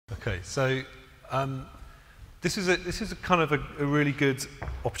Okay, so this is a kind of a really good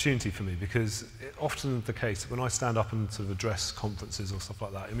opportunity for me, because it's often the case that when I stand up and sort of address conferences or stuff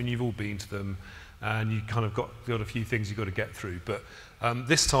like that, I mean, you've all been to them and you kind of got a few things you've got to get through. But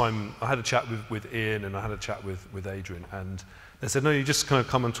this time I had a chat with Ian and I had a chat with Adrian, and they said, no, you just kind of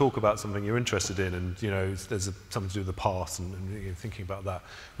come and talk about something you're interested in, and there's something to do with the past and thinking about that,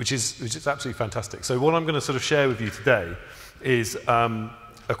 which is absolutely fantastic. So what I'm going to sort of share with you today is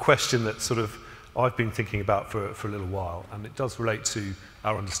a question that sort of I've been thinking about for a little while, and it does relate to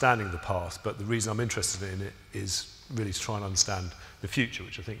our understanding of the past, but the reason I'm interested in it is really to try and understand the future,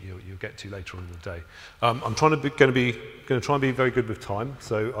 which I think you'll get to later on in the day. I'm going to try and be very good with time,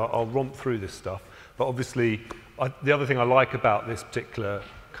 so I'll romp through this stuff. But obviously, the other thing I like about this particular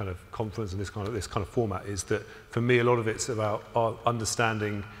kind of conference and this kind of format is that for me, a lot of it's about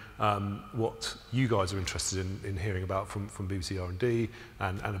understanding what you guys are interested in hearing about from bbcr&d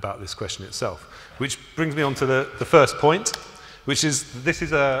and about this question itself. Which brings me on to the first point, which is this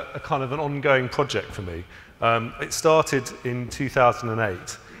is a kind of an ongoing project for me. It started in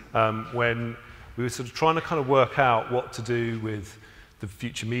 2008 when we were sort of trying to kind of work out what to do with the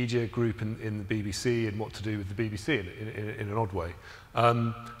future media group in the BBC and what to do with the BBC in an odd way.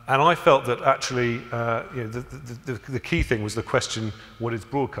 And I felt that actually the key thing was the question, what is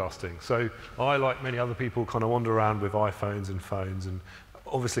broadcasting? So I, like many other people, kind of wander around with iPhones and phones, and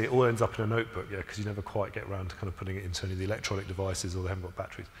obviously it all ends up in a notebook, because you never quite get around to kind of putting it into any of the electronic devices, or they haven't got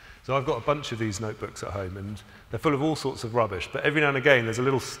batteries. So I've got a bunch of these notebooks at home, and they're full of all sorts of rubbish, but every now and again there's a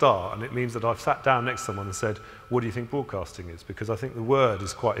little star, and it means that I've sat down next to someone and said, what do you think broadcasting is? Because I think the word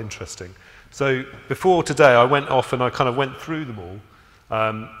is quite interesting. So before today I went off and I kind of went through them all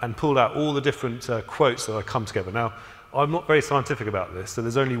and pulled out all the different quotes that I come together. Now, I'm not very scientific about this, so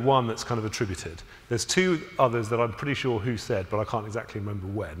there's only one that's kind of attributed. There's two others that I'm pretty sure who said, but I can't exactly remember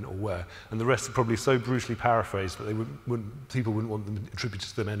when or where, and the rest are probably so brutally paraphrased that people wouldn't want them attributed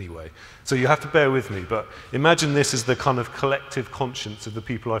to them anyway. So you have to bear with me, but imagine this as the kind of collective conscience of the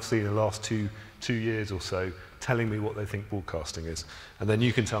people I've seen in the last two years or so telling me what they think broadcasting is, and then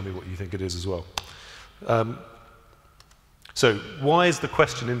you can tell me what you think it is as well. So why is the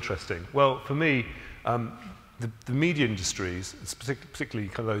question interesting? Well, for me, the media industries, particularly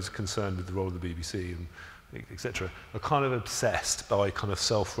kind of those concerned with the role of the BBC and etc., are kind of obsessed by kind of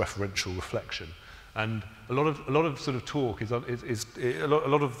self-referential reflection, and a lot of sort of talk is a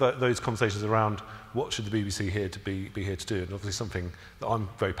lot of those conversations around what should the BBC be here to do, and obviously something that I'm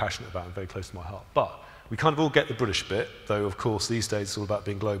very passionate about and very close to my heart. But we kind of all get the British bit, though of course these days it's all about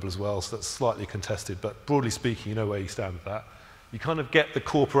being global as well, so that's slightly contested. But broadly speaking, you know where you stand with that. You kind of get the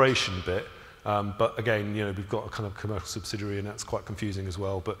corporation bit. But again, we've got a kind of commercial subsidiary, and that's quite confusing as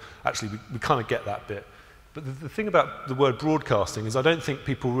well. But actually, we kind of get that bit. But the thing about the word broadcasting is I don't think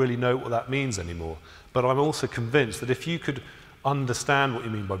people really know what that means anymore. But I'm also convinced that if you could understand what you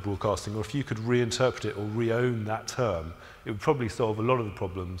mean by broadcasting, or if you could reinterpret it or re-own that term, it would probably solve a lot of the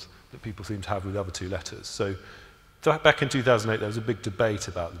problems that people seem to have with the other two letters. So back in 2008, there was a big debate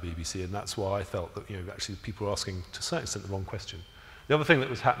about the BBC, and that's why I felt that actually people were asking, to a certain extent, the wrong question. The other thing that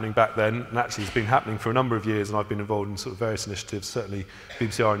was happening back then, and actually has been happening for a number of years, and I've been involved in sort of various initiatives, certainly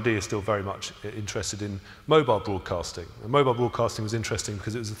bbcr&d is still very much interested in mobile broadcasting. And mobile broadcasting was interesting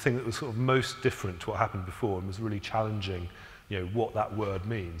because it was the thing that was sort of most different to what happened before and was really challenging what that word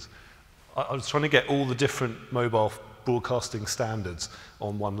means. I was trying to get all the different mobile broadcasting standards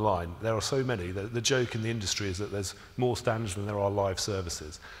on one line. There are so many. The joke in the industry is that there's more standards than there are live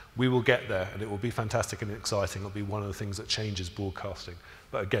services. We will get there, and it will be fantastic and exciting. It'll be one of the things that changes broadcasting.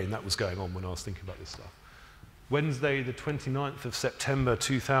 But again, that was going on when I was thinking about this stuff. Wednesday, the 29th of September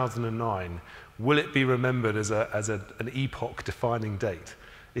 2009. Will it be remembered as an epoch-defining date?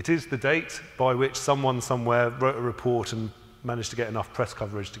 It is the date by which someone somewhere wrote a report and managed to get enough press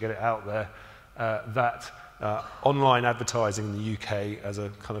coverage to get it out there that online advertising in the UK as a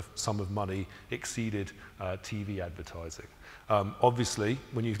kind of sum of money exceeded TV advertising. Obviously,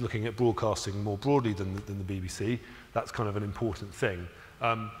 when you're looking at broadcasting more broadly than the BBC, that's kind of an important thing.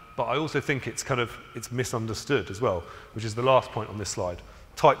 But I also think it's misunderstood as well, which is the last point on this slide.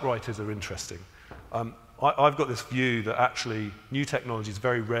 Typewriters are interesting. I've got this view that actually new technologies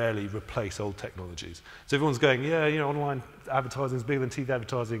very rarely replace old technologies. So everyone's going, yeah, online advertising is bigger than TV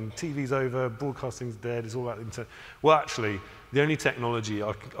advertising, TV's over, broadcasting's dead, it's all about the internet. Well, actually, the only technology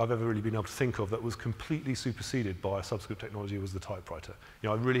I've ever really been able to think of that was completely superseded by a subsequent technology was the typewriter.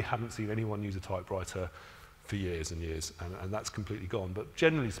 I really haven't seen anyone use a typewriter for years and years, and that's completely gone. But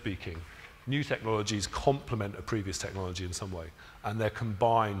generally speaking, new technologies complement a previous technology in some way, and they're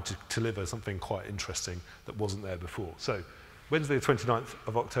combined to deliver something quite interesting that wasn't there before. So Wednesday the 29th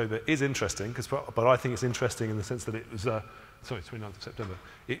of October is interesting, but I think it's interesting in the sense that it was, sorry, 29th of September.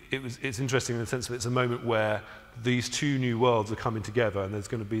 It's interesting in the sense that it's a moment where these two new worlds are coming together and there's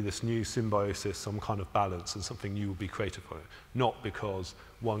going to be this new symbiosis, some kind of balance, and something new will be created for it. Not because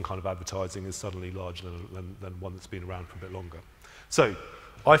one kind of advertising is suddenly larger than one that's been around for a bit longer. So,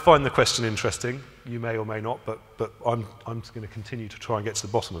 I find the question interesting. You may or may not, but I'm just going to continue to try and get to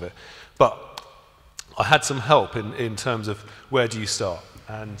the bottom of it. But I had some help in terms of where do you start.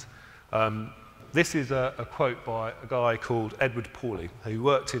 And this is a quote by a guy called Edward Pawley, who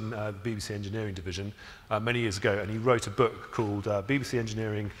worked in the BBC Engineering Division many years ago, and he wrote a book called BBC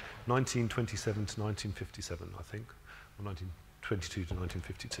Engineering 1927 to 1957, I think, or 1922 to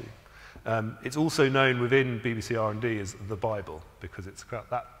 1952. It's also known within bbcr&d as the Bible, because it's about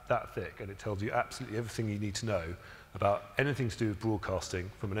that thick, and it tells you absolutely everything you need to know about anything to do with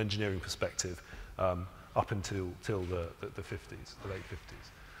broadcasting from an engineering perspective up until the 50s, the late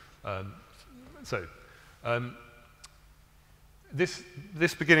 50s.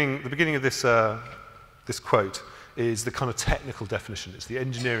 The beginning of this quote is the kind of technical definition. It's the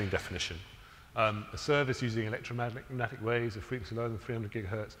engineering definition. A service using electromagnetic waves of frequency lower than 300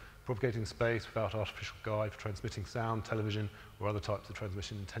 gigahertz, propagating space without artificial guide for transmitting sound, television, or other types of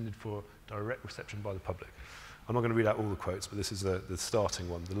transmission intended for direct reception by the public. I'm not going to read out all the quotes, but this is the starting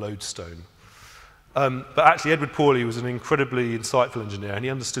one, the lodestone. But actually, Edward Pawley was an incredibly insightful engineer, and he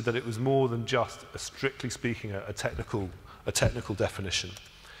understood that it was more than just, strictly speaking, a technical definition.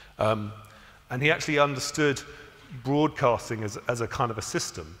 And he actually understood broadcasting as a kind of a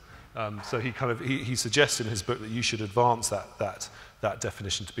system. So he suggests in his book that you should advance that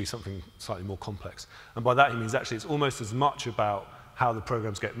definition to be something slightly more complex. And by that he means actually it's almost as much about how the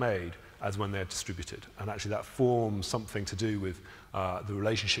programs get made as when they're distributed. And actually that forms something to do with the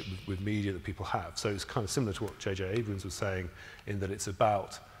relationship with media that people have. So it's kind of similar to what J.J. Abrams was saying, in that it's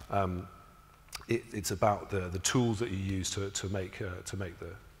about the tools that you use to make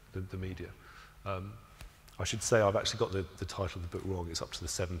the media. I should say I've actually got the title of the book wrong. It's up to the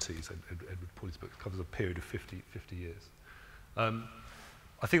 70s. Edward Pawley's book covers a period of 50 years.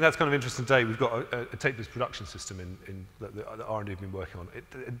 I think that's kind of interesting today. We've got a tape-based production system that R&D have been working on.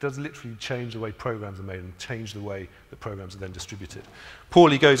 It does literally change the way programs are made and change the way that programs are then distributed.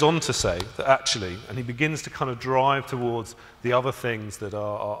 Pawley goes on to say that actually, and he begins to kind of drive towards the other things that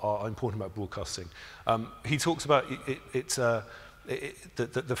are important about broadcasting. He talks about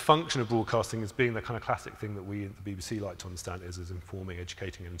the function of broadcasting as being the kind of classic thing that we at the BBC like to understand is as informing,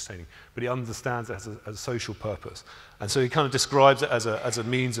 educating, and entertaining. But he understands it as a social purpose. And so he kind of describes it as a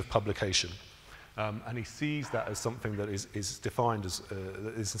means of publication. And he sees that as something that is defined as,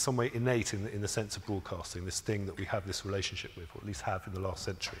 is in some way innate in the sense of broadcasting, this thing that we have this relationship with, or at least have in the last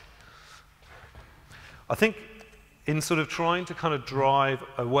century. I think in sort of trying to kind of drive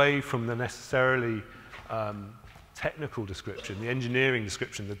away from the necessarily technical description, the engineering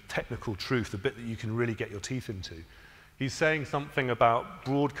description, the technical truth, the bit that you can really get your teeth into. He's saying something about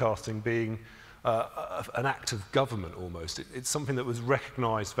broadcasting being an act of government almost. It's something that was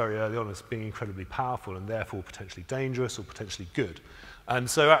recognized very early on as being incredibly powerful and therefore potentially dangerous or potentially good. And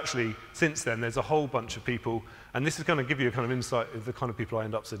so actually, since then, there's a whole bunch of people, and this is going to give you a kind of insight of the kind of people I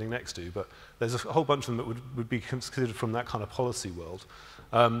end up sitting next to, but there's a whole bunch of them that would be considered from that kind of policy world.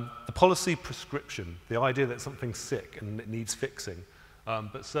 The policy prescription, the idea that something's sick and it needs fixing,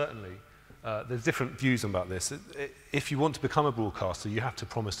 but certainly there's different views about this. If you want to become a broadcaster, you have to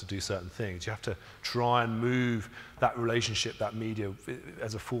promise to do certain things. You have to try and move that relationship, that media,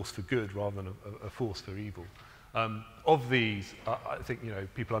 as a force for good rather than a force for evil. Of these, I think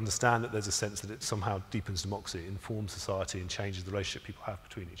people understand that there's a sense that it somehow deepens democracy, informs society, and changes the relationship people have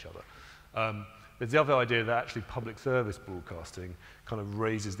between each other. There's the other idea that actually public service broadcasting kind of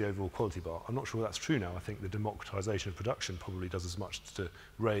raises the overall quality bar. I'm not sure that's true now. I think the democratization of production probably does as much to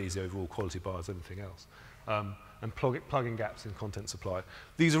raise the overall quality bar as anything else. And plugging gaps in content supply.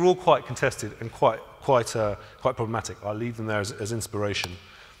 These are all quite contested and quite problematic. I'll leave them there as inspiration.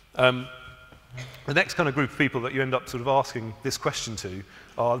 The next kind of group of people that you end up sort of asking this question to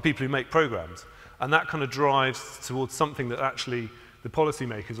are the people who make programs. And that kind of drives towards something that actually the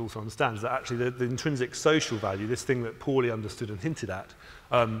policymakers also understand, that actually the intrinsic social value, this thing that Pawley understood and hinted at,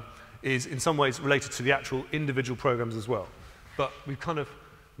 is in some ways related to the actual individual programs as well. But we've got a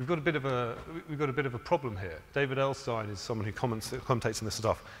bit of a problem here. David Elstein is someone who commentates on this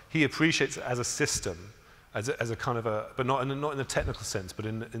stuff. He appreciates it as a system, as a kind of but not in a technical sense, but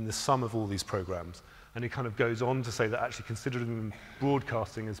in the sum of all these programs. And he kind of goes on to say that actually considering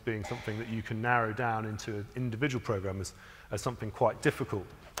broadcasting as being something that you can narrow down into an individual program as something quite difficult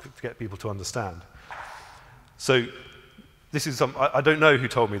to get people to understand. So this is I don't know who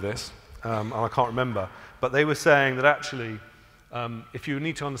told me this, and I can't remember, but they were saying that actually, if you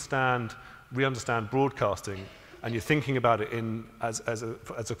need to re-understand broadcasting, and you're thinking about it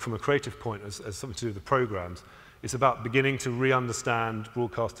from a creative point, as something to do with the programs, it's about beginning to re-understand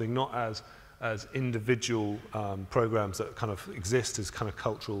broadcasting not as individual programs that kind of exist as kind of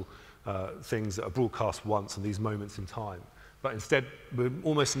cultural things that are broadcast once and these moments in time. But instead, we're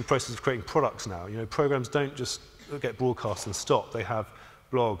almost in the process of creating products now. You know, programs don't just get broadcast and stop. They have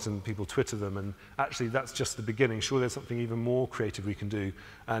blogs and people Twitter them, and actually that's just the beginning. Sure, there's something even more creative we can do,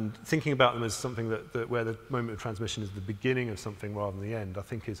 and thinking about them as something where the moment of transmission is the beginning of something rather than the end, I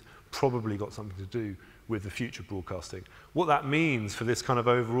think has probably got something to do with the future broadcasting. What that means for this kind of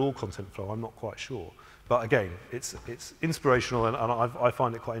overall content flow, I'm not quite sure. But again, it's inspirational, and I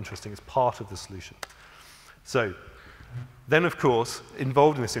find it quite interesting. It's part of the solution. So then, of course,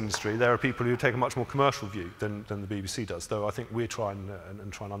 involved in this industry, there are people who take a much more commercial view than the BBC does, though I think we're trying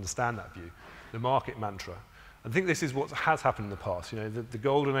and understand that view. The market mantra. I think this is what has happened in the past. You know, the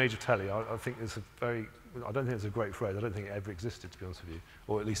golden age of telly, I think is I don't think it's a great phrase. I don't think it ever existed, to be honest with you,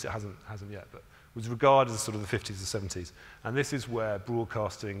 or at least it hasn't yet, but was regarded as sort of the 50s and 70s. And this is where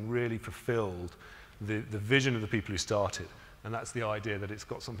broadcasting really fulfilled the vision of the people who started, and that's the idea that it's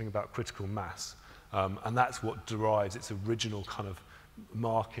got something about critical mass. And that's what derives its original kind of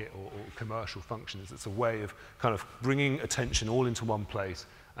market or commercial function. It's a way of kind of bringing attention all into one place,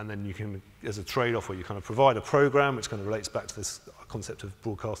 and then you can, as a trade-off, where you kind of provide a program, which kind of relates back to this concept of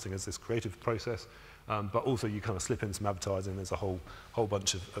broadcasting as this creative process, but also you kind of slip in some advertising. There's a whole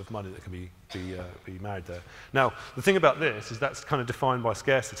bunch of money that can be married there. Now, the thing about this is that's kind of defined by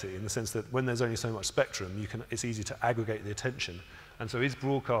scarcity, in the sense that when there's only so much spectrum, it's easy to aggregate the attention. And so is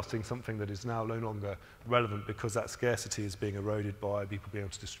broadcasting something that is now no longer relevant because that scarcity is being eroded by people being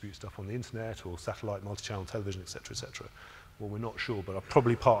able to distribute stuff on the internet or satellite, multi-channel television, et cetera, et cetera? Well, we're not sure, but are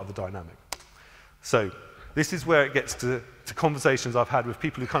probably part of the dynamic. So this is where it gets to conversations I've had with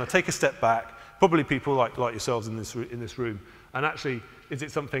people who kind of take a step back, probably people like yourselves in this room, and actually, is it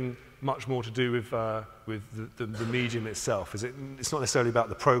something much more to do with the medium itself? It's not necessarily about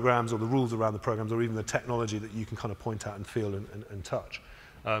the programs or the rules around the programs or even the technology that you can kind of point out and feel and touch.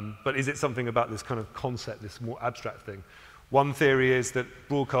 But is it something about this kind of concept, this more abstract thing? One theory is that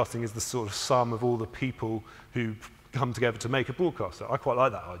broadcasting is the sort of sum of all the people who come together to make a broadcaster. I quite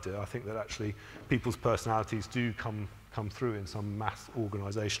like that idea. I think that actually people's personalities do come through in some mass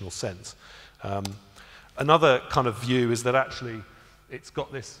organisational sense. Another kind of view is that actually it's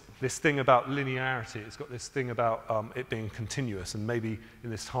got this thing about linearity, it's got this thing about it being continuous, and maybe in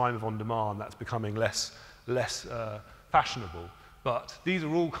this time of on-demand that's becoming less fashionable. But these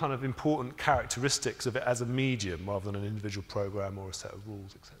are all kind of important characteristics of it as a medium rather than an individual program or a set of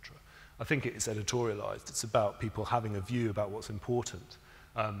rules, etc. I think it's editorialized. It's about people having a view about what's important.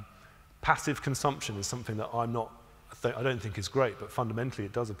 Passive consumption is something that I don't think is great, but fundamentally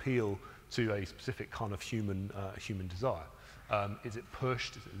it does appeal to a specific kind of human desire. Is it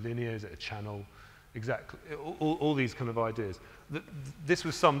pushed? Is it linear? Is it a channel? Exactly. All these kind of ideas. This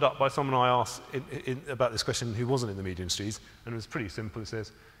was summed up by someone I asked about this question who wasn't in the media industries, and it was pretty simple. It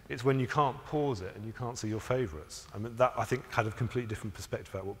says, it's when you can't pause it and you can't see your favourites. I mean, that, I think, had a completely different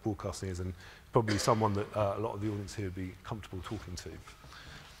perspective about what broadcasting is, and probably someone that a lot of the audience here would be comfortable talking to.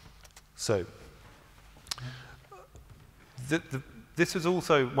 So, this was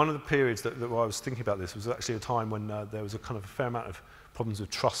also one of the periods that I was thinking about. This was actually a time when there was a kind of a fair amount of problems with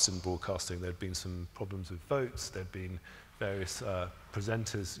trust in broadcasting. There had been some problems with votes. There had been various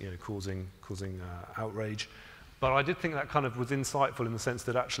presenters, causing outrage. But I did think that kind of was insightful in the sense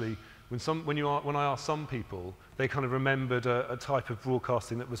that actually, when I asked some people, they kind of remembered a type of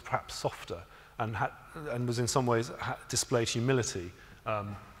broadcasting that was perhaps softer and was in some ways displayed humility,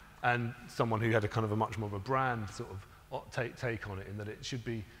 and someone who had a kind of a much more of a brand sort of take on it, in that it should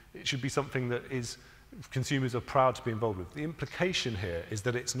be something that consumers are proud to be involved with. The implication here is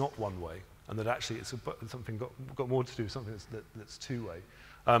that it's not one way, and that actually it's something got more to do with something that's two-way,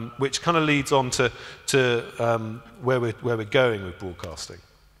 which kind of leads on to where we're going with broadcasting.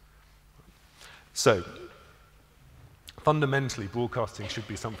 So, fundamentally, broadcasting should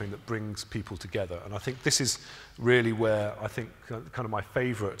be something that brings people together, and I think this is really where I think kind of my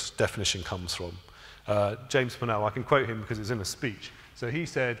favourite definition comes from. James Purnell, I can quote him because it's in a speech. So he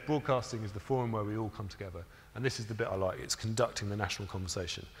said, broadcasting is the forum where we all come together. And this is the bit I like, it's conducting the national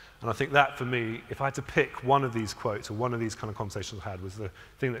conversation. And I think that, for me, if I had to pick one of these quotes or one of these kind of conversations I had, was the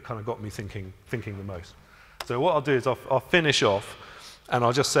thing that kind of got me thinking the most. So what I'll do is I'll finish off, and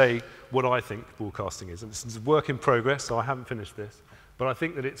I'll just say what I think broadcasting is. And this is a work in progress, so I haven't finished this. But I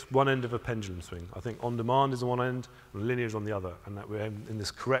think that it's one end of a pendulum swing. I think on-demand is on one end, and linear is on the other, and that we're in this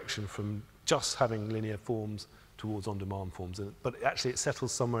correction from just having linear forms towards on-demand forms. But actually it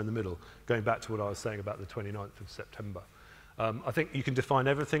settles somewhere in the middle, going back to what I was saying about the 29th of September. I think you can define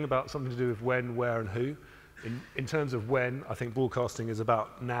everything about something to do with when, where, and who. In terms of when, I think broadcasting is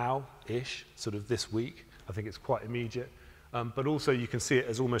about now-ish, sort of this week. I think it's quite immediate. But also you can see it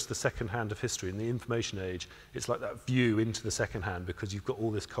as almost the second hand of history. In the information age, it's like that view into the second hand because you've got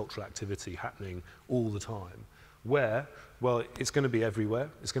all this cultural activity happening all the time. Where? Well, it's going to be everywhere.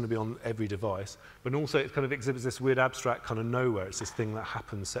 It's going to be on every device. But also it kind of exhibits this weird abstract kind of nowhere. It's this thing that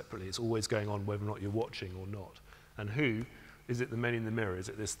happens separately. It's always going on whether or not you're watching or not. And who? Is it the men in the mirror? Is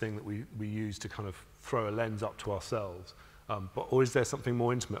it this thing that we use to kind of throw a lens up to ourselves? Or is there something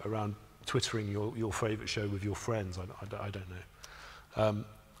more intimate around twittering your favourite show with your friends? I don't know.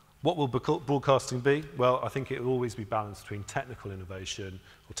 What will broadcasting be? Well, I think it will always be balanced between technical innovation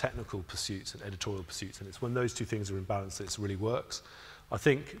or technical pursuits and editorial pursuits, and it's when those two things are in balance that it really works. I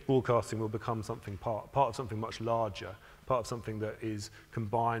think broadcasting will become something part of something much larger, part of something that is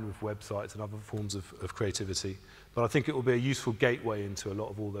combined with websites and other forms of creativity. But I think it will be a useful gateway into a lot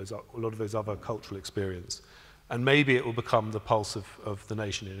of those other cultural experience. And maybe it will become the pulse of the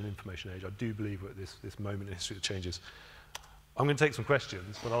nation in an information age. I do believe we're at this moment in history that changes. I'm going to take some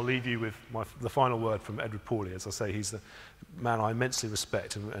questions, but I'll leave you with the final word from Edward Pawley. As I say, he's the man I immensely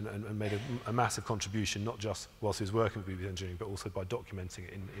respect and made a massive contribution, not just whilst he was working with BBC Engineering, but also by documenting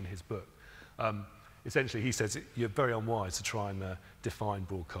it in his book. Essentially, he says you're very unwise to try and define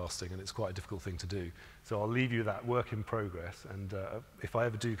broadcasting, and it's quite a difficult thing to do. So I'll leave you with that work in progress, and if I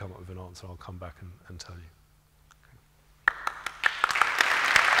ever do come up with an answer, I'll come back and tell you.